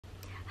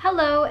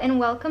Hello and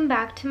welcome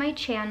back to my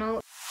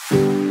channel.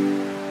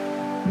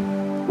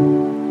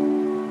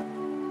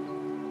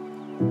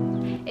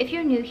 If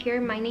you're new here,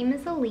 my name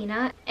is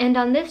Alina, and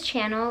on this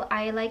channel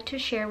I like to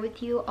share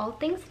with you all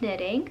things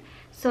knitting.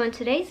 So in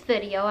today's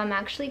video, I'm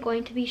actually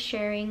going to be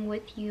sharing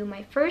with you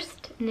my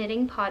first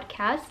knitting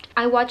podcast.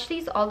 I watch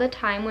these all the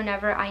time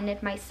whenever I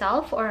knit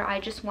myself or I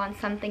just want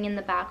something in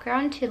the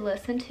background to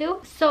listen to.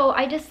 So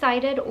I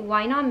decided,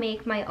 why not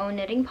make my own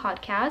knitting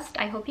podcast?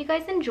 I hope you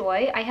guys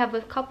enjoy. I have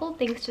a couple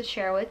things to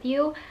share with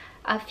you.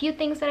 A few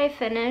things that I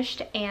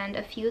finished and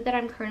a few that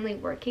I'm currently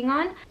working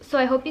on. So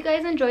I hope you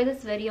guys enjoy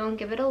this video and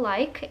give it a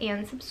like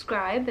and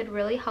subscribe. It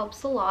really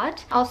helps a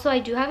lot. Also, I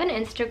do have an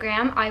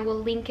Instagram. I will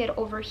link it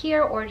over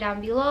here or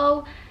down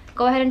below.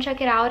 Go ahead and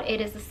check it out.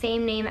 It is the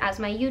same name as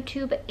my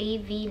YouTube,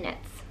 AV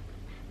Knits.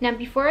 Now,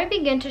 before I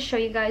begin to show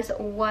you guys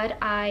what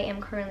I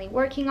am currently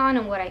working on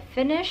and what I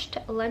finished,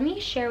 let me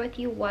share with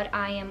you what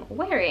I am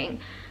wearing.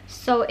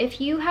 So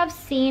if you have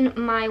seen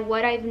my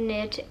what I've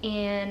knit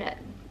in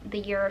the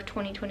year of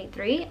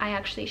 2023, I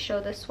actually show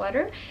this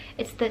sweater.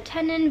 It's the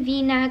tenon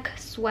v-neck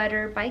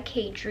sweater by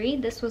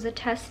Kadri. This was a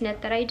test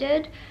knit that I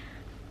did.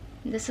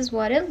 This is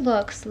what it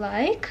looks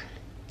like.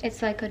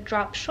 It's like a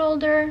drop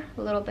shoulder,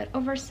 a little bit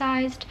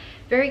oversized,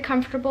 very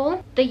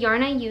comfortable. The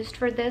yarn I used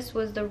for this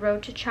was the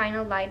Road to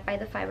China Light by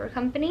the Fiber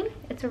Company.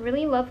 It's a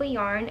really lovely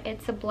yarn.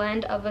 It's a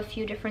blend of a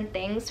few different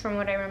things. From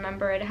what I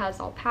remember, it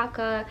has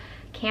alpaca,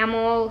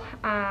 camel,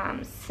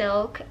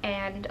 silk,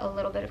 and a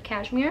little bit of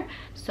cashmere.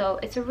 So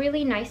it's a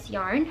really nice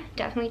yarn.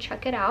 Definitely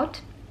check it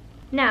out.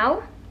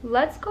 Now,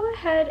 let's go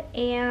ahead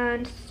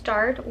and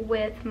start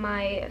with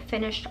my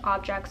finished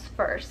objects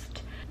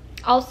first.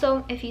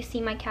 Also, if you see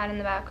my cat in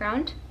the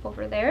background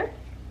over there,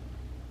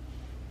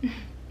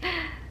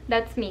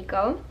 that's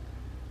Miko.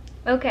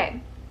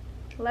 Okay,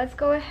 let's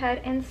go ahead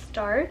and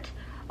start.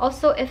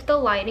 Also, if the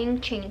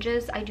lighting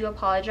changes, I do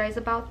apologize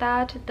about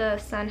that. The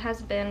sun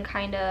has been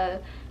kind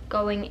of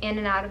going in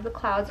and out of the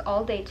clouds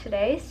all day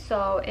today,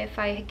 so if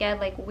I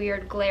get like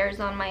weird glares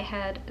on my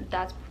head,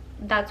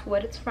 that's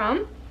what it's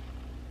from.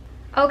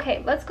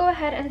 Okay, let's go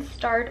ahead and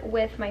start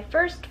with my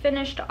first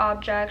finished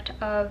object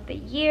of the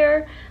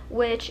year,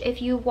 which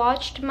if you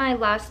watched my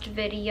last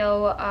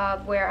video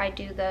of where I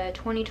do the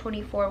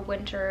 2024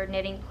 winter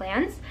knitting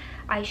plans,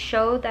 I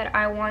showed that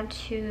I want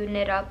to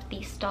knit up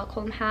the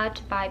Stockholm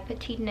hat by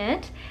Petite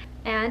Knit,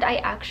 and I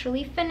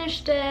actually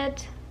finished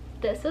it.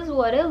 This is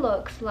what it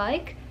looks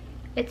like.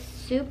 It's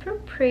super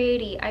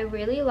pretty. I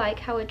really like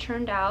how it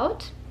turned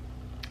out.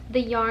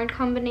 The yarn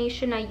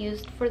combination I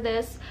used for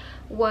this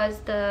was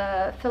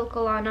the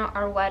Filcolana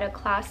Arwetta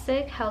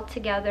Classic, held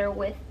together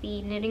with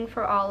the Knitting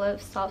for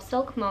Olive Soft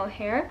Silk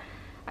Mohair.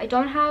 I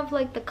don't have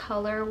like the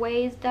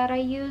colorways that I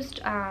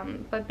used,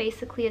 but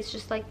basically it's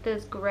just like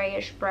this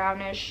grayish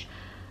brownish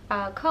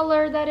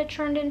color that it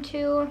turned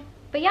into.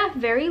 But yeah,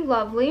 very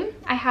lovely.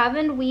 I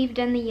haven't weaved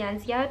in the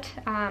ends yet.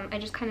 I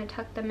just kind of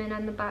tucked them in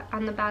on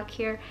the back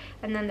here,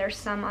 and then there's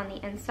some on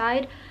the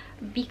inside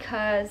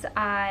because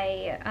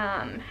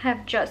I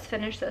have just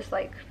finished this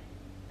like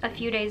a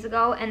few days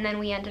ago, and then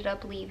we ended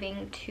up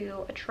leaving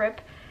to a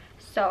trip,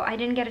 so I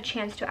didn't get a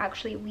chance to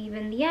actually weave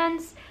in the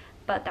ends,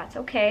 but that's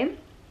okay.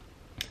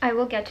 I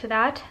will get to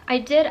that. I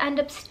did end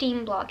up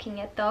steam blocking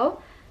it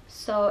though,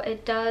 so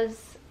it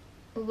does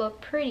look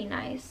pretty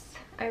nice.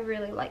 I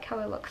really like how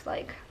it looks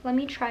like. Let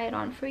me try it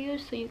on for you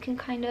so you can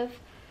kind of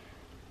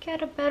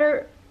get a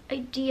better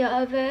idea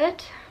of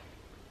it.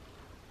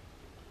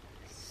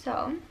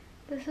 So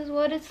this is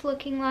what it's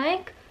looking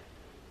like.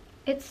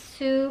 It's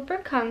super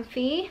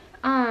comfy.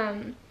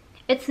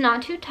 It's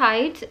not too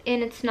tight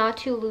and it's not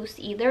too loose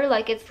either.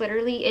 Like, it's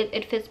literally,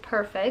 it fits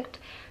perfect.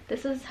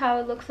 This is how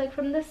it looks like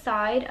from the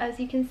side. As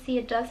you can see,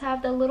 it does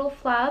have the little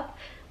flap,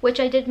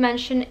 which I did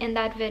mention in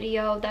that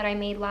video that I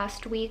made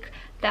last week,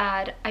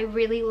 that I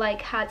really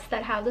like hats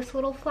that have this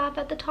little flap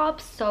at the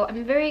top. So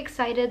I'm very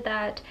excited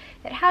that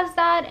it has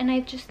that, and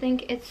I just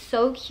think it's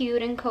so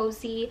cute and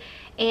cozy,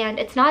 and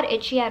it's not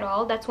itchy at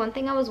all. That's one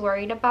thing I was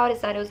worried about, is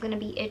that it was going to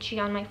be itchy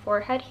on my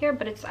forehead here,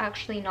 but it's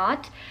actually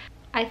not.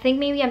 I think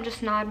maybe I'm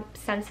just not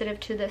sensitive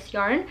to this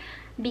yarn,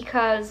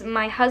 because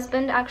my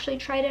husband actually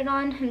tried it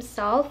on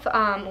himself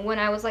when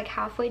I was like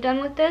halfway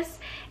done with this,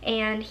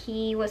 and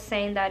he was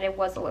saying that it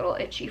was a little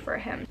itchy for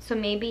him. So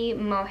maybe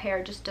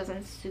mohair just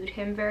doesn't suit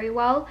him very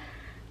well,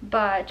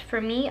 but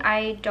for me,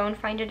 I don't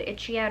find it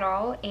itchy at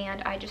all,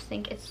 and I just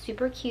think it's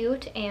super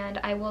cute, and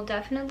I will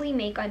definitely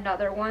make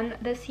another one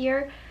this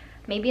year.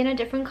 Maybe in a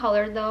different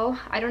color though.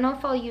 I don't know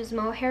if I'll use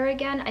mohair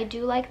again. I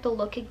do like the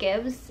look it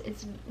gives.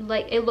 It's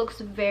like, it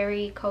looks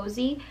very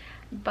cozy,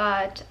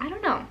 but I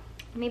don't know.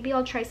 Maybe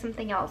I'll try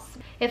something else.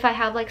 If I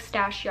have like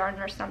stash yarn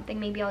or something,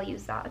 maybe I'll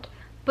use that.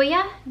 But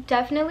yeah,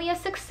 definitely a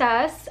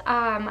success.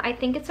 I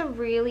think it's a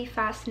really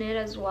fast knit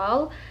as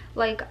well.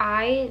 Like,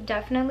 I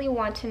definitely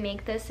want to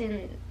make this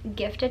and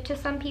gift it to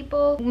some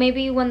people.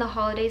 Maybe when the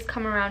holidays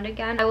come around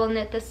again, I will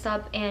knit this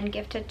up and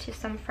gift it to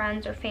some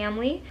friends or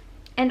family.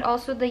 And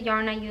also the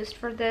yarn I used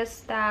for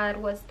this,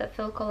 that was the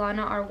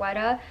Filcolana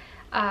Arwetta.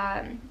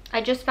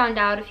 I just found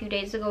out a few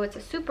days ago it's a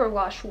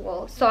superwash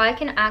wool, so I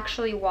can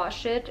actually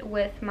wash it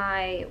with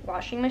my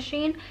washing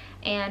machine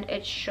and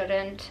it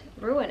shouldn't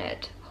ruin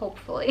it,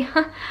 hopefully.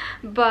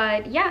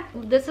 But yeah,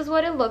 this is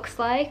what it looks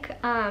like.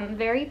 I'm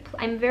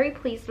very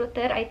pleased with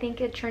it. I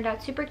think it turned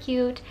out super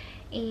cute,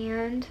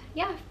 and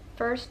yeah,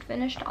 first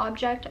finished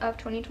object of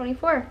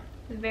 2024.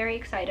 Very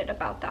excited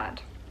about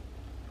that.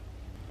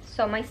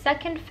 So my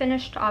second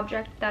finished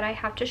object that I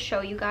have to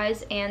show you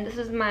guys, and this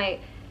is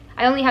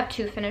I only have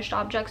 2 finished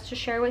objects to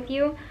share with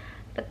you,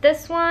 but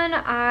this one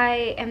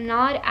I am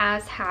not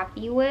as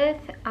happy with.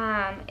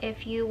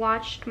 If you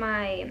watched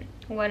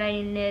what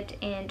I knit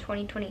in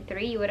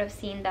 2023, you would have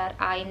seen that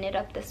I knit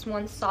up this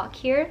one sock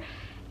here,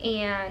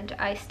 and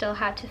I still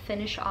had to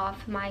finish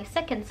off my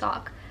second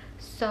sock.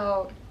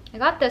 So I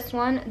got this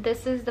one.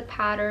 This is the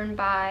pattern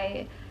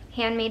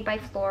handmade by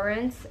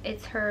Florence.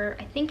 It's her,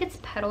 I think it's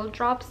Petal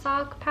drop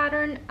sock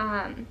pattern.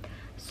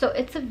 So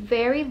it's a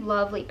very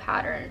lovely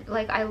pattern.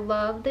 Like, I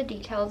love the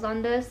details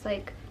on this.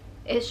 Like,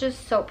 it's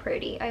just so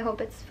pretty. I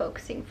hope it's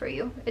focusing for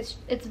you.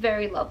 It's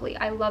very lovely.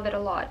 I love it a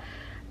lot.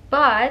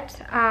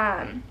 But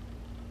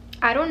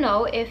I don't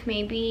know if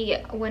maybe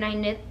when I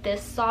knit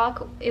this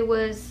sock, it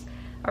was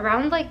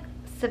around like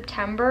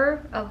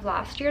September of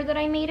last year that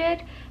I made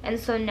it, and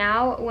so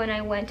now when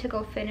I went to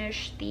go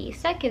finish the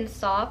second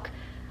sock,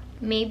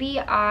 maybe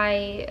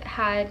I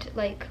had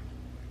like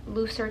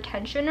looser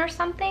tension or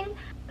something,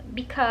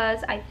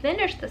 because I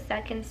finished the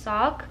second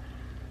sock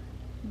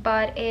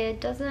but it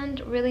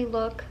doesn't really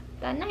look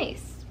that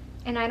nice,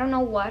 and I don't know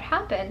what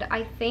happened.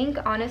 I think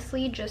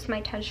honestly just my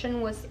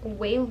tension was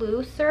way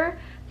looser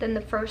than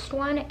the first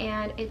one,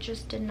 and it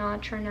just did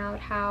not turn out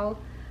how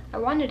I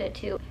wanted it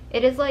to.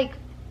 It is like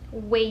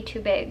way too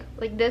big.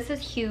 Like, this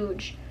is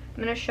huge.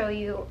 I'm gonna show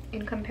you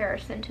in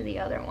comparison to the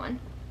other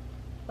one.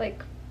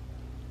 Like,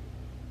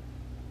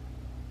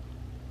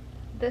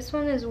 this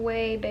one is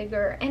way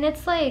bigger, and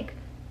it's like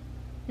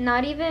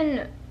not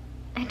even,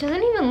 it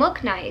doesn't even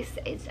look nice.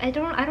 I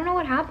don't know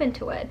what happened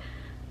to it.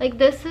 Like,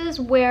 this is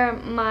where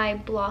my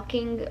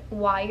blocking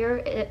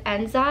wire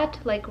ends at,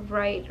 like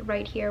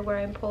right here where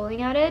I'm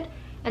pulling at it,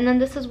 and then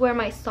this is where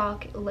my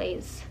sock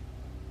lays.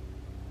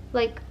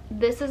 Like,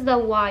 this is the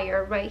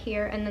wire right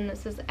here, and then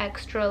this is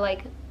extra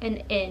like an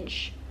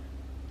inch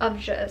of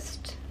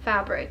just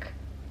fabric,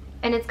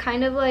 and it's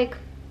kind of like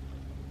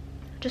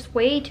just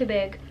way too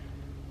big.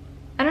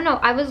 I don't know,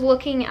 I was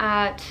looking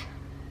at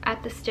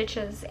the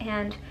stitches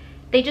and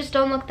they just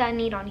don't look that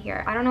neat on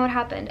here. I don't know what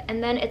happened.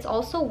 And then it's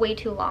also way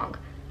too long.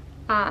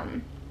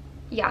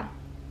 Yeah,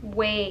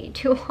 way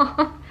too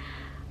long.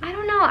 I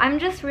don't know, I'm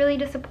just really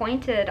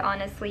disappointed,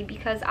 honestly,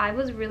 because I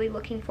was really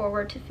looking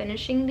forward to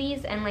finishing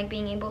these and like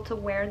being able to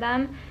wear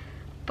them,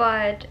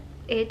 but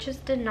it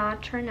just did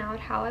not turn out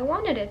how I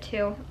wanted it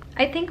to.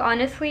 I think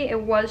honestly it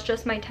was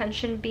just my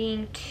tension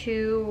being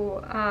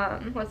too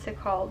what's it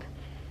called,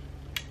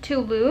 too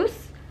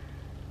loose,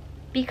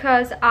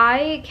 because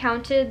I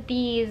counted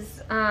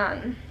these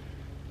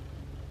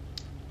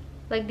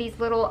like these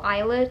little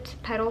eyelet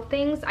petal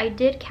things. I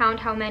did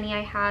count how many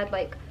I had,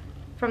 like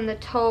from the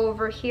toe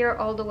over here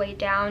all the way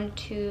down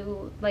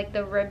to like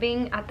the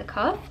ribbing at the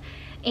cuff,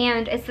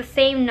 and it's the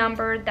same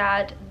number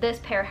that this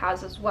pair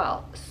has as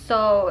well.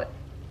 So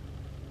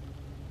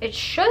it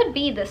should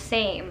be the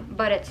same,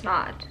 but it's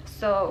not.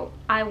 So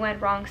I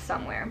went wrong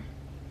somewhere,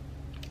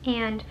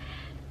 and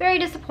very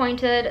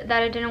disappointed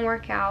that it didn't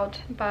work out,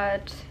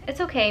 but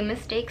it's okay.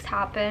 Mistakes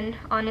happen.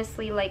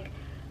 Honestly, like,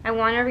 I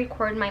want to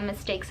record my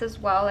mistakes as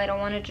well. I don't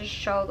want to just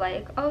show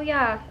like, oh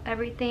yeah,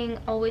 everything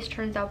always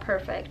turns out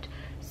perfect.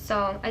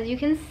 So as you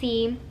can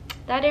see,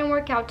 that didn't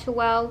work out too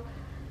well.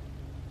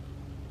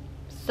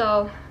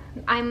 So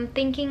I'm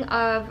thinking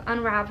of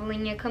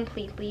unraveling it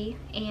completely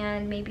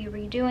and maybe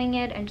redoing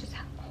it and just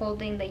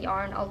holding the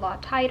yarn a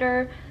lot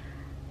tighter,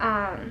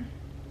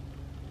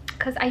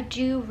 because I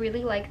do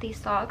really like these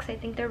socks. I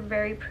think they're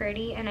very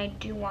pretty and I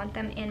do want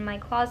them in my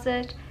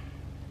closet.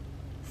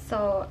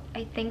 So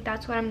I think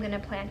that's what I'm gonna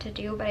plan to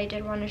do, but I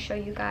did want to show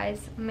you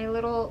guys my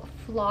little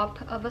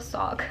flop of a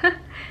sock.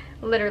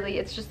 Literally,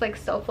 it's just like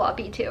so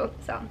floppy too.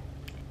 So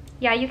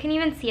yeah, you can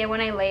even see it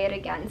when I lay it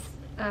against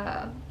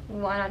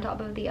one on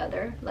top of the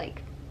other.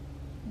 Like,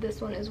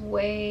 this one is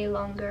way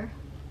longer.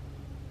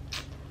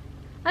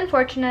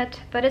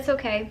 Unfortunate, but it's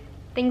okay.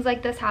 Things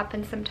like this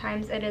happen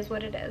sometimes. It is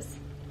what it is.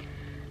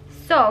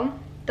 So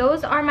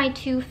those are my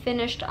 2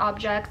 finished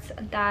objects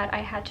that I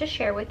had to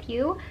share with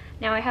you.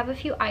 Now I have a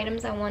few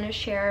items I want to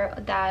share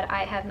that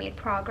I have made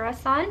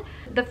progress on.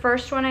 The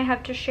first one I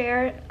have to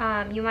share,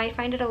 you might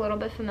find it a little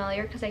bit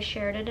familiar because I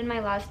shared it in my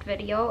last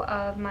video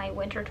of my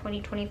winter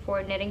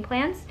 2024 knitting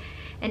plans,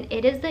 and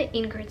it is the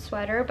Ingrid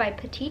sweater by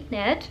Petite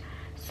Knit.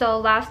 So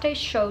last I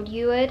showed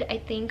you it, I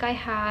think I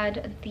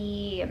had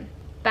the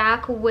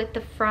back with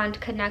the front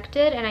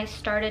connected and I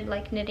started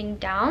like knitting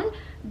down,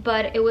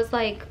 but it was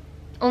like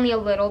only a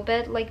little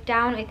bit like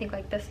down, I think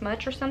like this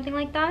much or something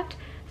like that.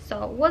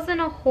 So it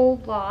wasn't a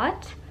whole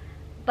lot,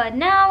 But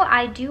now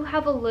I do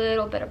have a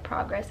little bit of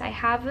progress.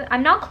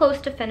 I'm not close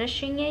to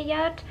finishing it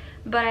yet,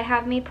 but I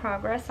have made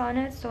progress on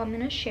it, so I'm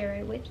gonna share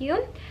it with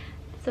you.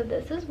 So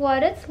this is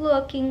what it's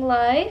looking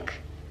like.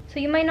 So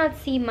you might not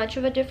see much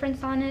of a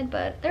difference on it,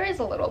 but there is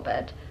a little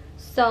bit.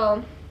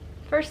 So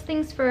first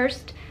things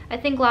first, I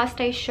think last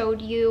I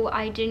showed you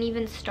I didn't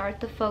even start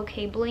the faux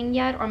cabling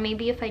yet, or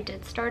maybe if I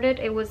did start it,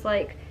 it was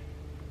like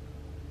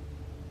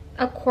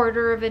a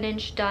 1/4 of an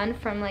inch done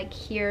from like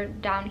here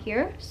down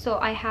here. So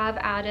I have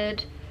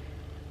added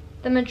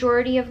the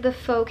majority of the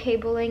faux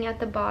cabling at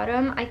the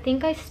bottom. I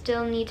think I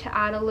still need to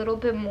add a little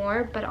bit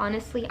more, but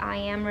honestly I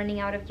am running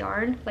out of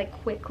yarn like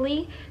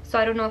quickly, so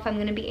I don't know if I'm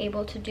going to be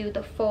able to do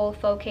the full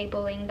faux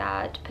cabling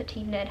that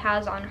Petite Knit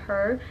has on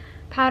her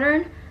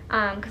pattern,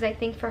 because I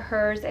think for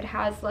hers it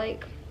has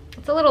like,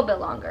 it's a little bit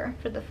longer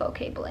for the faux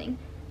cabling,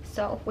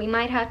 so we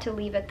might have to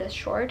leave it this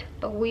short,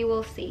 but we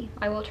will see.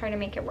 I will try to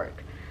make it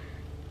work.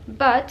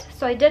 But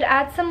so I did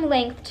add some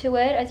length to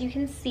it. As you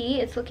can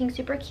see, it's looking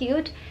super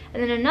cute.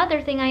 And then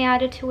another thing I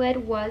added to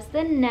it was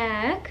the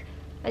neck.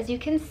 As you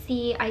can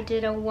see, I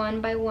did a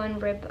 1x1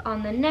 rib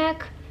on the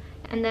neck,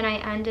 and then I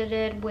ended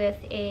it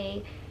with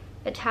a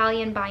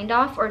Italian bind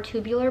off or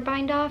tubular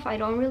bind off. I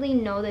don't really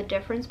know the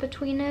difference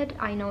between it.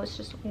 I know it's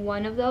just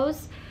one of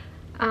those.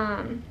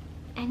 And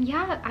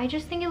yeah, I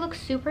just think it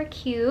looks super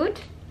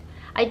cute.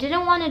 I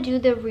didn't want to do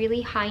the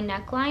really high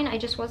neckline. I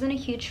just wasn't a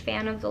huge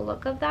fan of the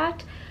look of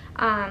that.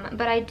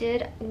 But I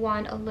did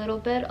want a little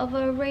bit of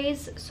a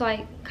raise, so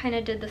I kind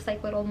of did this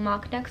like little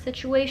mock neck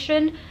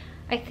situation.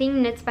 I think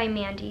Knits by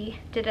Mandy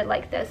did it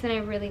like this, and I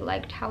really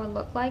liked how it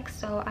looked like,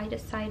 so I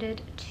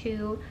decided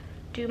to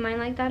do mine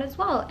like that as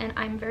well, and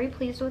I'm very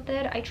pleased with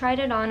it. I tried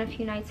it on a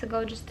few nights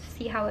ago just to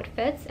see how it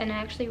fits, and I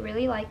actually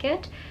really like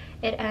it.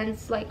 It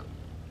ends like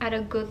at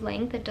a good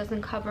length. It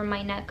doesn't cover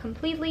my neck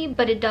completely,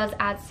 but it does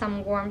add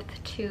some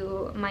warmth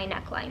to my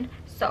neckline.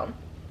 So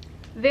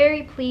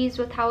very pleased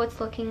with how it's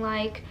looking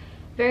like.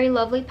 Very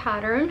lovely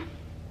pattern.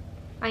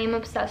 I am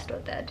obsessed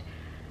with it.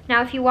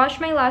 Now if you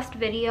watched my last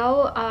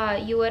video,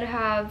 you would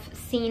have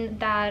seen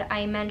that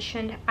I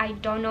mentioned I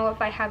don't know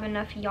if I have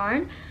enough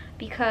yarn,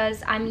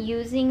 because I'm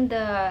using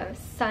the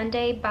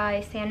Sunday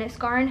by Sandnes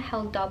Garn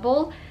held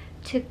double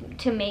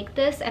to make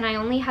this, and I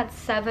only had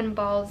 7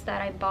 balls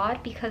that I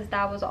bought because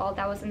that was all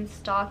that was in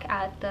stock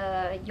at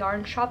the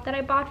yarn shop that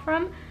I bought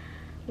from.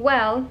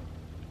 Well,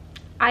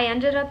 I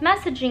ended up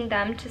messaging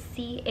them to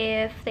see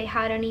if they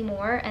had any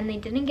more, and they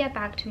didn't get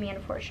back to me,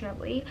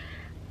 unfortunately.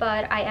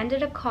 But I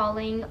ended up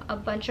calling a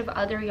bunch of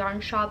other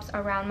yarn shops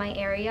around my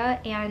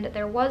area, and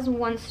there was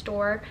one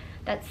store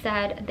that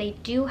said they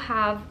do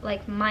have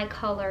like my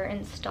color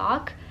in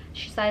stock.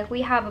 She's like,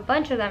 we have a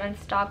bunch of them in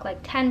stock, like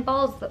 10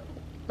 balls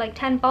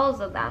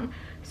of them.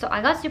 So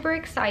I got super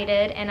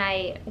excited, and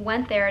I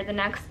went there the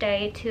next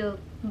day to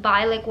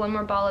buy like 1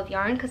 more ball of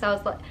yarn,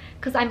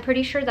 because I'm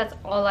pretty sure that's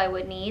all I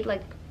would need,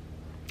 like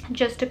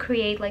just to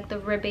create like the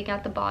ribbing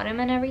at the bottom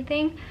and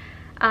everything.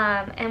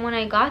 And when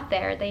I got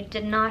there, they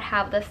did not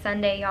have the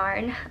Sunday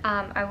yarn.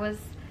 I was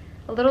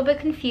a little bit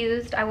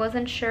confused. I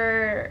wasn't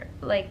sure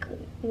like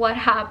what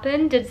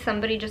happened. Did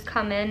somebody just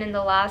come in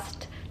the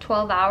last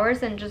 12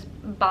 hours and just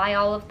buy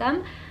all of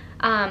them?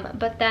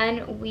 But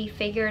then we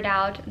figured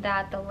out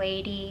that the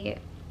lady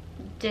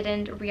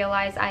didn't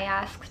realize I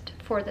asked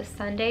for the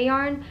Sunday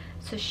yarn,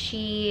 so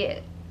she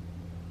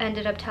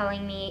ended up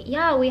telling me,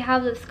 yeah, we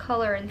have this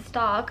color in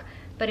stock,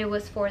 but it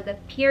was for the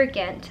Peer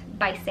Gynt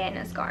by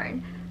Sandnes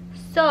Garn.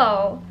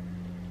 So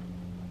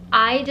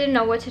I didn't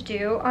know what to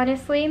do,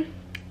 honestly,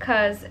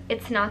 because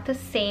it's not the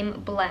same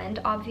blend.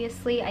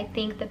 Obviously, I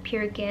think the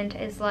Peer Gynt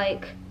is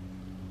like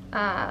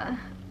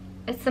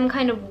it's some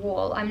kind of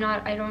wool. I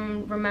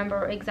don't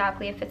remember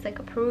exactly if it's like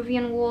a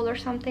Peruvian wool or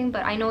something,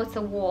 but I know it's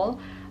a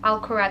wool. I'll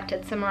correct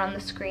it somewhere on the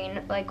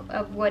screen, like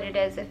of what it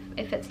is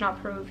if it's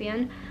not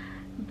Peruvian.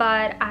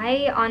 But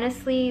I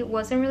honestly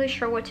wasn't really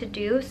sure what to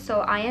do,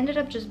 so I ended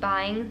up just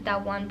buying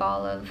that 1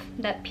 ball of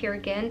that Peer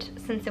Gynt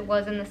since it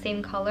was in the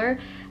same color.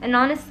 And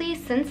honestly,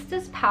 since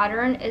this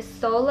pattern is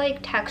so like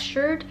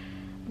textured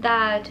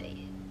that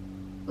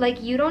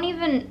like you don't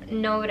even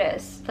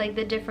notice like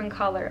the different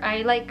color.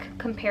 I like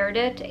compared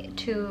it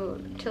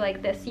to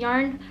like this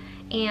yarn,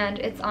 and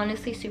it's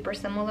honestly super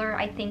similar.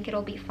 I think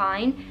it'll be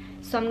fine.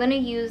 So I'm gonna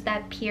use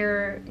that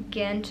Peer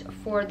Gynt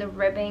for the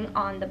ribbing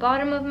on the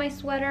bottom of my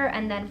sweater,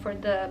 and then for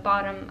the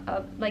bottom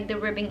of like the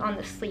ribbing on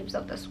the sleeves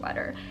of the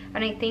sweater,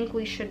 and I think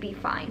we should be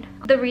fine.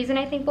 The reason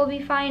I think we'll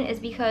be fine is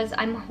because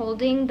I'm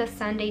holding the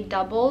Sunday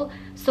double,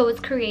 so it's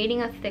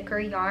creating a thicker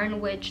yarn,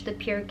 which the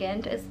Peer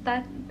Gynt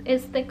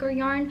is thicker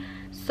yarn.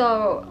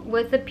 So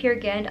with the Peer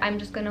Gynt, I'm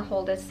just gonna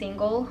hold it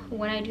single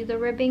when I do the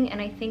ribbing,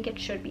 and I think it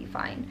should be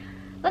fine.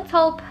 Let's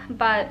hope.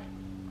 But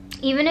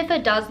even if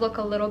it does look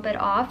a little bit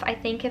off, I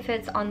think if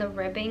it's on the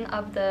ribbing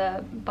of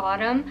the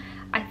bottom,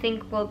 I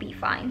think we'll be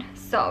fine.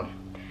 So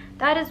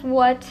that is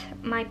what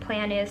my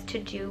plan is to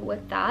do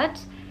with that,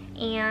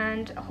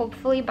 and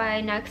hopefully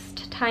by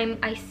next time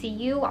I see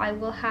you, I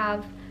will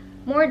have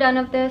more done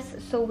of this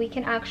so we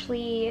can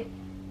actually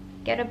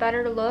get a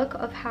better look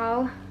of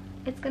how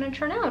it's gonna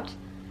turn out.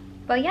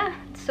 But yeah,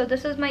 so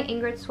this is my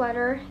Ingrid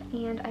sweater,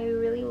 and I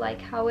really like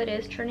how it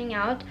is turning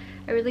out.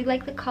 I really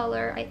like the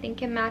color. I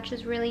think it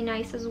matches really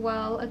nice as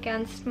well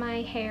against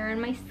my hair and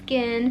my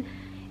skin,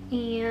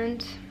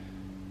 and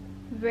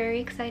very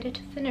excited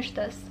to finish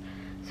this.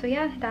 So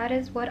yeah, that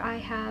is what I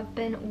have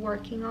been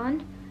working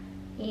on,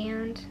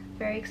 and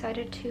very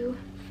excited to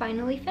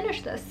finally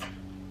finish this.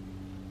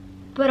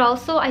 But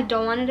also, I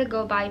don't want it to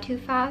go by too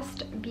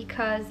fast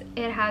because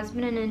it has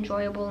been an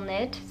enjoyable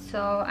knit,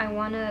 so I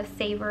want to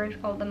savor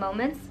all the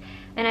moments.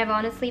 And I've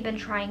honestly been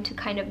trying to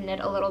kind of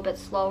knit a little bit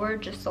slower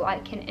just so I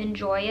can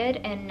enjoy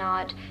it and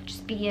not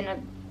just be in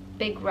a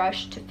big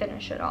rush to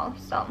finish it all.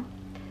 So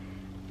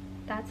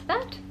that's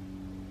that.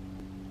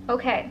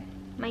 Okay,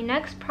 my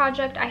next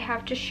project I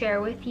have to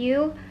share with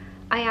you.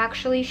 I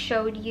actually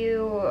showed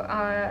you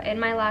in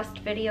my last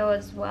video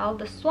as well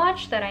the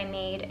swatch that I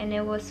made, and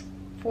it was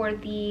for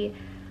the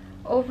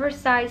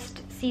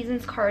Oversized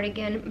Seasons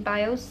Cardigan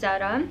by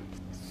Arwetta.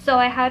 So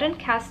I hadn't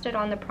cast it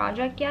on the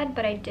project yet,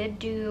 but I did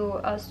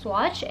do a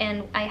swatch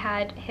and I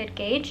had hit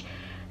gauge.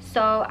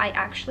 So I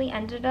actually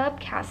ended up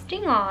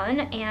casting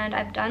on, and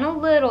I've done a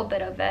little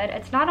bit of it.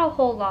 It's not a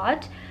whole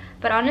lot,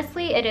 but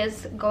honestly it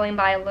is going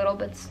by a little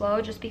bit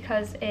slow just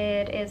because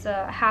it is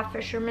a half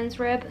fisherman's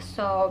rib.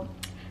 So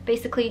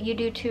basically you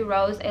do 2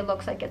 rows, it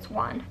looks like it's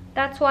 1.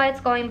 That's why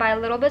it's going by a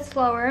little bit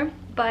slower,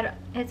 but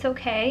it's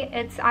okay.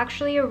 It's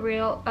actually a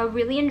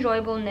really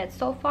enjoyable knit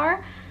so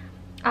far.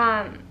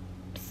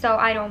 So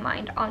I don't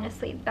mind,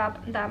 honestly,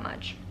 that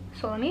much.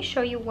 So let me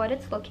show you what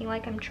it's looking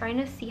like. I'm trying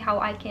to see how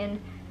I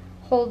can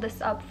hold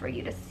this up for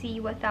you to see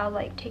without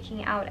like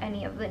taking out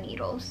any of the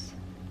needles.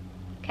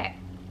 Okay,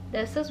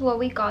 this is what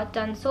we got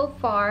done so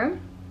far.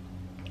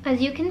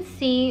 As you can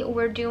see,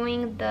 we're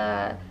doing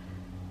the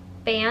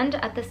band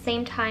at the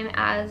same time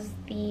as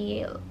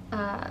the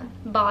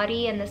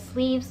body and the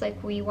sleeves.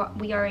 Like we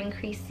are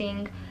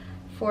increasing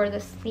for the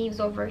sleeves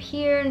over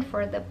here and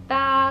for the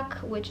back,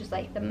 which is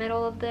like the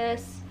middle of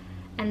this,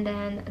 and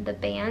then the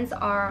bands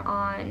are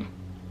on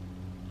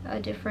a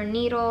different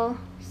needle.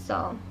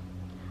 So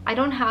I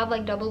don't have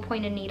like double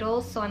pointed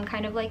needles, so I'm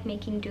kind of like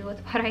making do with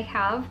what I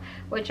have,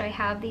 which I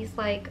have these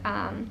like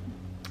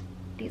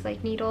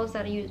needles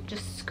that you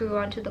just screw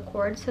onto the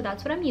cord. So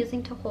that's what I'm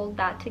using to hold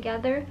that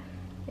together.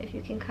 If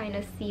you can kind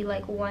of see,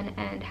 like one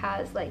end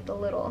has like the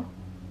little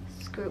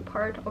screw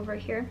part over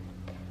here.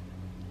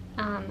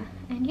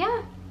 And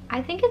yeah,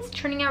 I think it's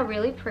turning out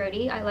really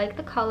pretty. I like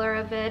the color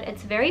of it.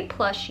 It's very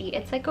plushy.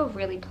 It's like a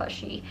really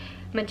plushy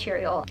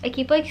material. I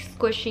keep like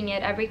squishing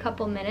it every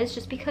couple minutes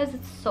just because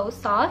it's so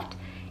soft,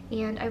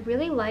 and I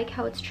really like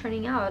how it's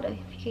turning out. If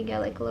you can get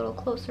like a little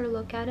closer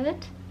look at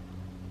it.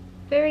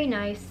 Very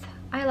nice.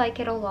 I like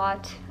it a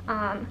lot.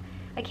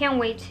 I can't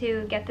wait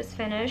to get this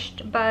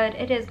finished, but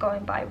it is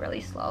going by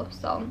really slow,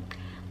 so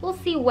we'll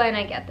see when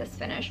I get this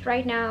finished.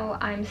 Right now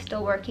I'm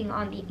still working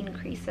on the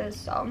increases,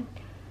 so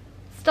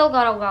still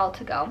got a while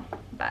to go,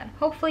 but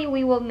hopefully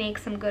we will make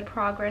some good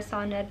progress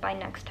on it by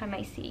next time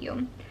I see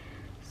you.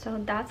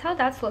 So that's how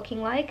that's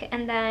looking like.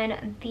 And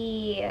then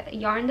the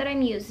yarn that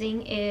I'm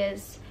using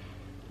is,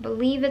 I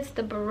believe it's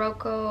the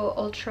Berroco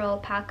Ultra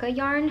Alpaca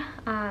yarn.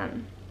 I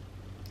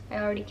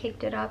already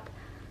caked it up,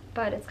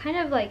 but it's kind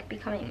of like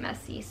becoming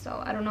messy,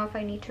 so I don't know if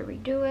I need to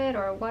redo it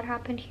or what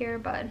happened here,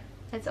 but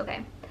it's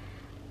okay.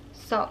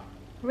 So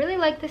really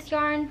like this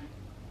yarn.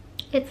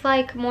 It's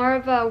like more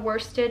of a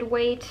worsted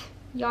weight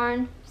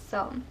yarn,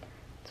 so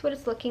that's what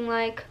it's looking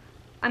like.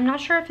 I'm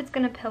not sure if it's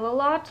gonna pill a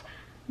lot,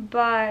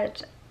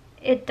 but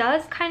it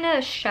does kind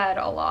of shed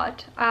a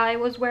lot. I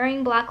was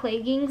wearing black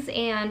leggings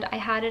and I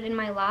had it in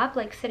my lap,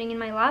 like sitting in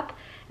my lap,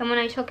 and when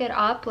I took it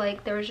up,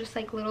 like there was just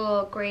like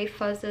little gray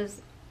fuzzes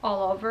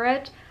all over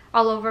it,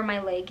 all over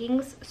my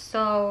leggings.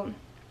 So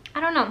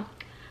I don't know,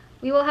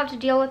 we will have to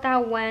deal with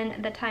that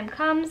when the time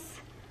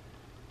comes,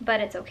 but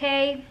it's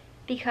okay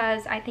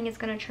because I think it's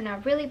going to turn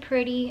out really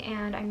pretty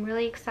and I'm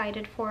really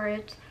excited for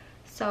it.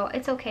 So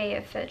it's okay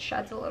if it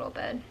sheds a little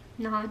bit.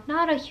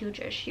 Not a huge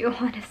issue,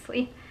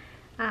 honestly.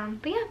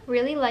 But yeah,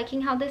 really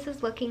liking how this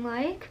is looking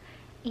like,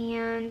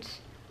 and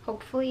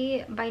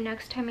hopefully by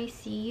next time I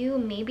see you,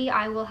 maybe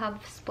I will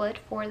have split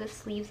for the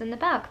sleeves in the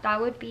back. That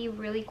would be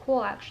really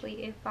cool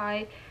actually if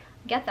I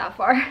get that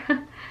far.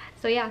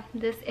 So yeah,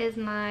 this is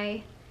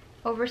my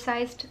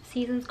Oversized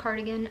Seasons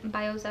Cardigan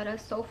by Arwetta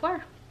so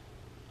far.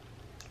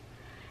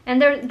 And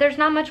there's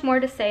not much more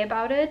to say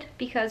about it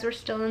because we're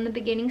still in the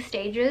beginning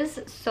stages,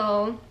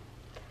 so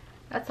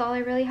that's all I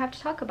really have to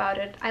talk about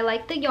it. I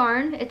like the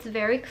yarn. It's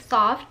very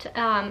soft.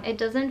 It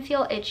doesn't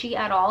feel itchy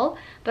at all,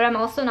 but I'm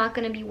also not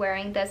going to be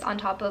wearing this on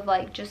top of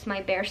like just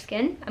my bare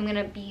skin. I'm going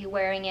to be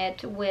wearing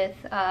it with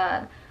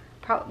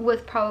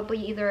probably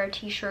either a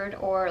t-shirt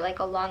or like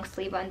a long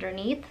sleeve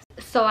underneath.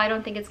 So I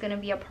don't think it's going to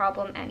be a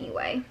problem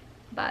anyway.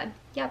 But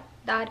yep,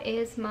 that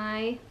is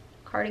my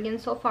cardigan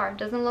so far.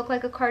 Doesn't look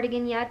like a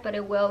cardigan yet, but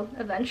it will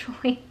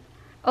eventually.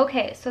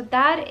 Okay, so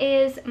that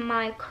is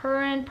my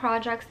current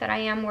projects that I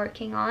am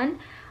working on.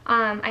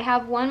 I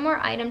have one more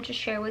item to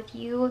share with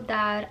you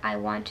that I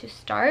want to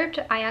start.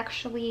 I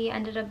actually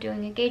ended up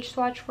doing a gauge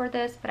swatch for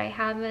this, but I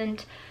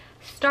haven't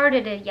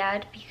started it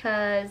yet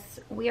because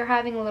we are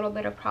having a little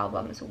bit of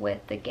problems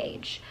with the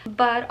gauge.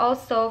 But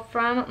also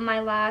from my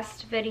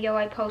last video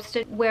I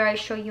posted where I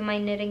show you my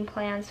knitting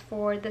plans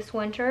for this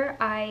winter,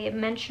 I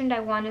mentioned I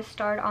want to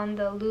start on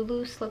the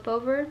Lulu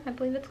Slipover, I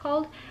believe it's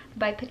called,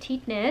 by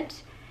Petite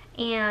Knit,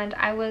 and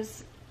I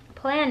was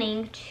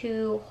planning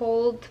to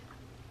hold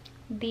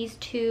these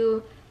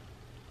two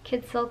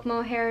Kid Silk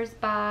Mohairs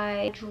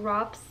by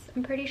Drops,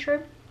 I'm pretty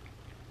sure,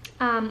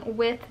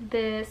 with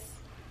this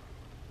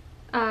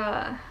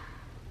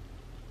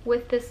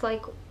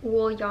like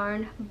wool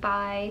yarn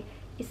by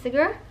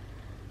Isager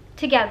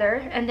together,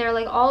 and they're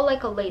like all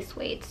like a lace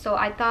weight. So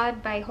I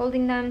thought by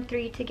holding them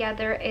 3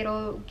 together,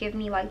 it'll give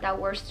me like that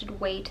worsted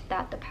weight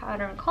that the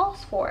pattern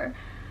calls for.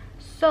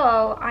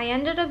 So I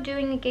ended up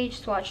doing a gauge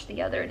swatch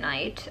the other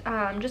night,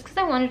 just because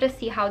I wanted to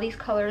see how these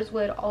colors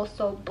would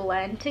also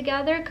blend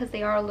together, because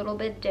they are a little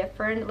bit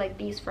different, like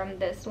these from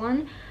this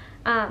one.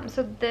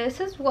 So this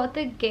is what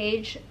the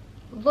gauge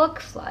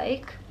looks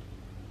like.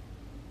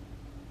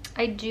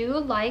 I do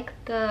like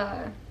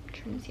I'm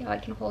trying to see how I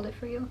can hold it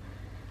for you.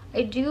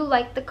 I do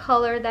like the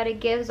color that it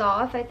gives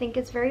off. I think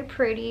it's very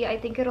pretty. I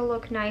think it'll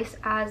look nice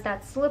as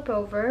that slip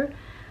over.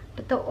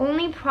 But the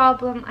only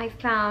problem I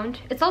found,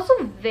 it's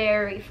also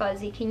very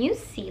fuzzy. Can you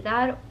see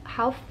that?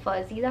 How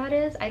fuzzy that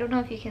is? I don't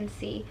know if you can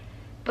see,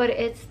 but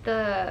it's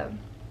the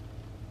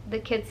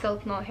Kid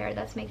Silk Mohair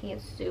that's making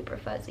it super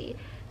fuzzy.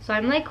 So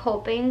I'm like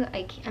hoping,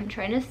 I'm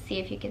trying to see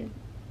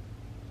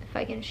if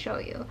I can show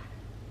you.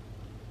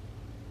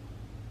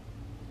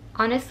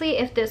 Honestly,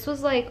 if this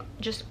was like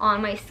just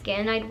on my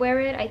skin, I'd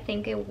wear it. I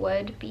think it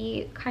would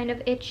be kind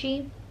of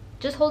itchy.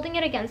 Just holding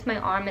it against my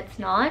arm, it's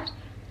not.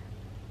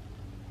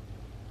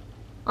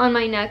 On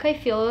my neck, I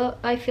feel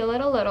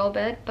it a little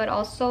bit, but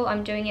also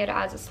I'm doing it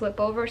as a slip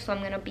over, so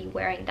I'm gonna be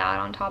wearing that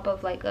on top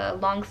of like a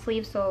long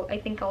sleeve, so I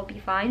think I'll be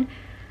fine.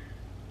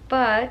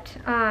 But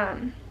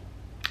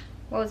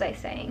what was I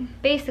saying?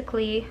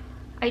 Basically,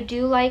 I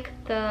do like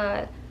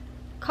the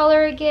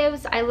color it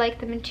gives. I like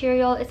the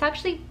material. It's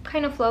actually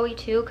kind of flowy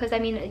too, because I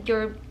mean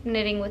you're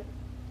knitting with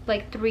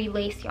like 3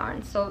 lace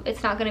yarns, so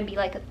it's not going to be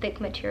like a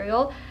thick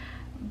material.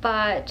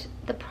 But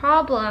the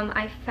problem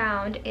I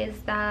found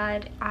is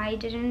that I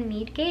didn't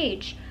meet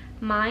gauge.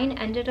 Mine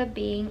ended up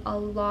being a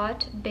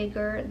lot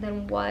bigger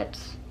than what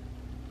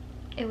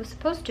it was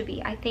supposed to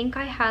be. I think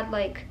I had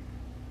like,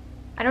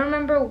 I don't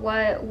remember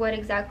what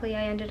exactly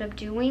I ended up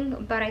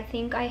doing, but I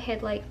think I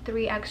hit like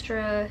 3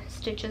 extra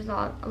stitches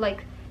on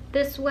like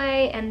this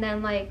way, and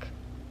then like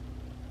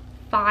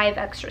 5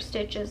 extra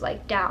stitches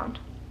like down,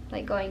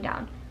 like going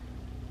down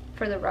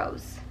for the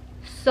rows.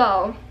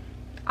 So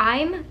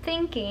I'm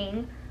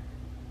thinking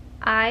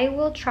I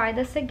will try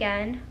this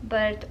again,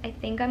 but I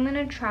think I'm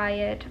gonna try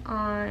it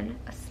on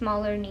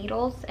smaller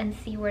needles and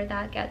see where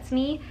that gets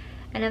me.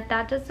 And if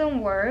that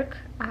doesn't work,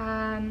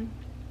 I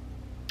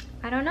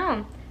don't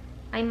know,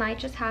 I might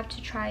just have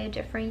to try a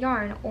different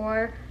yarn,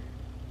 or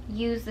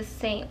use the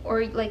same,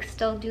 or like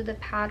still do the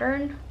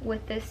pattern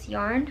with this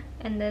yarn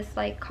and this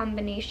like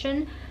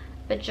combination,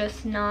 but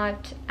just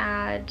not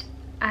add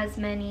as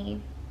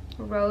many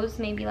rows,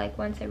 maybe like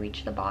once I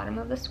reach the bottom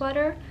of the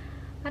sweater.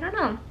 I don't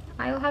know,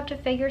 I'll have to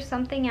figure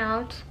something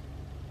out.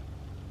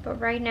 But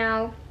right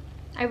now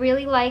I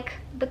really like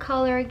the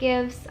color it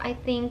gives. I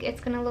think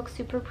it's gonna look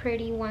super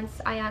pretty once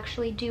I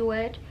actually do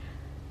it.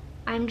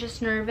 I'm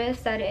just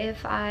nervous that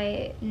if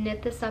I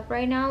knit this up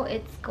right now,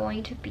 it's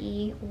going to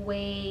be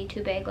way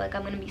too big, like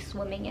I'm going to be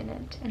swimming in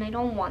it, and I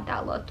don't want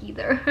that look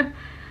either.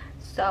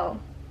 So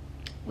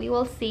we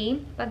will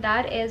see, but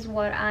that is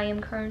what I am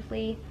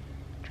currently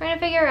trying to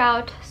figure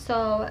out.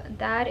 So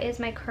that is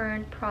my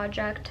current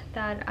project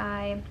that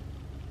I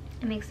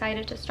am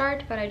excited to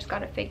start, but I just got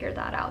to figure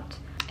that out.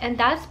 And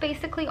that's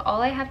basically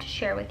all I have to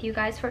share with you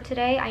guys for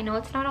today. I know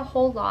it's not a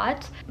whole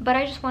lot, but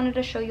I just wanted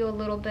to show you a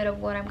little bit of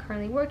what I'm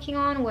currently working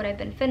on, what I've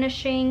been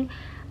finishing.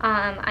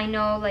 I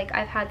know like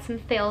I've had some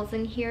fails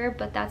in here,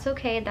 but that's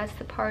okay. That's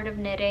the part of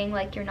knitting.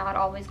 Like you're not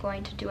always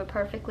going to do it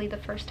perfectly the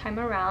first time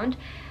around.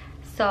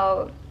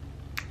 So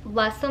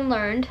lesson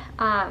learned.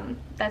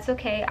 That's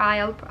okay.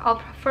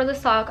 I'll for the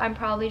sock, I'm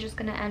probably just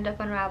gonna end up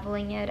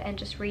unraveling it and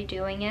just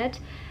redoing it.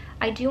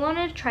 I do want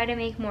to try to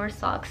make more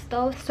socks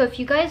though, so if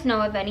you guys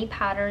know of any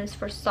patterns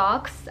for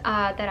socks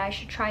that I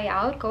should try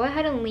out, go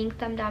ahead and link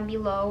them down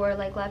below, or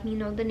like let me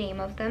know the name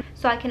of them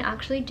so I can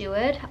actually do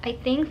it. I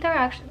think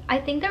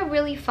they're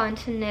really fun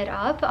to knit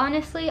up.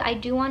 Honestly, I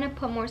do want to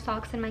put more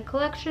socks in my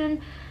collection.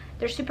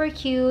 They're super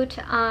cute.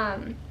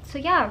 So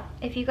yeah,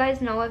 if you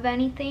guys know of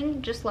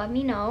anything, just let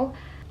me know.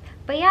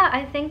 But yeah,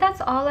 I think that's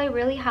all I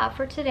really have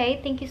for today.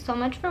 Thank you so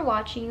much for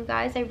watching, you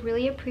guys. I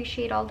really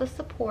appreciate all the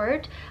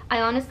support. I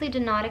honestly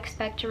did not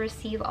expect to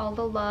receive all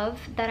the love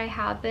that I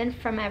have been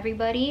from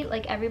everybody.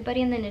 Like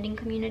everybody in the knitting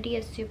community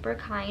is super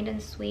kind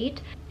and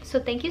sweet. So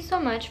thank you so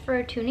much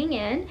for tuning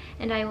in,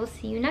 and I will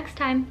see you next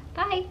time.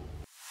 Bye!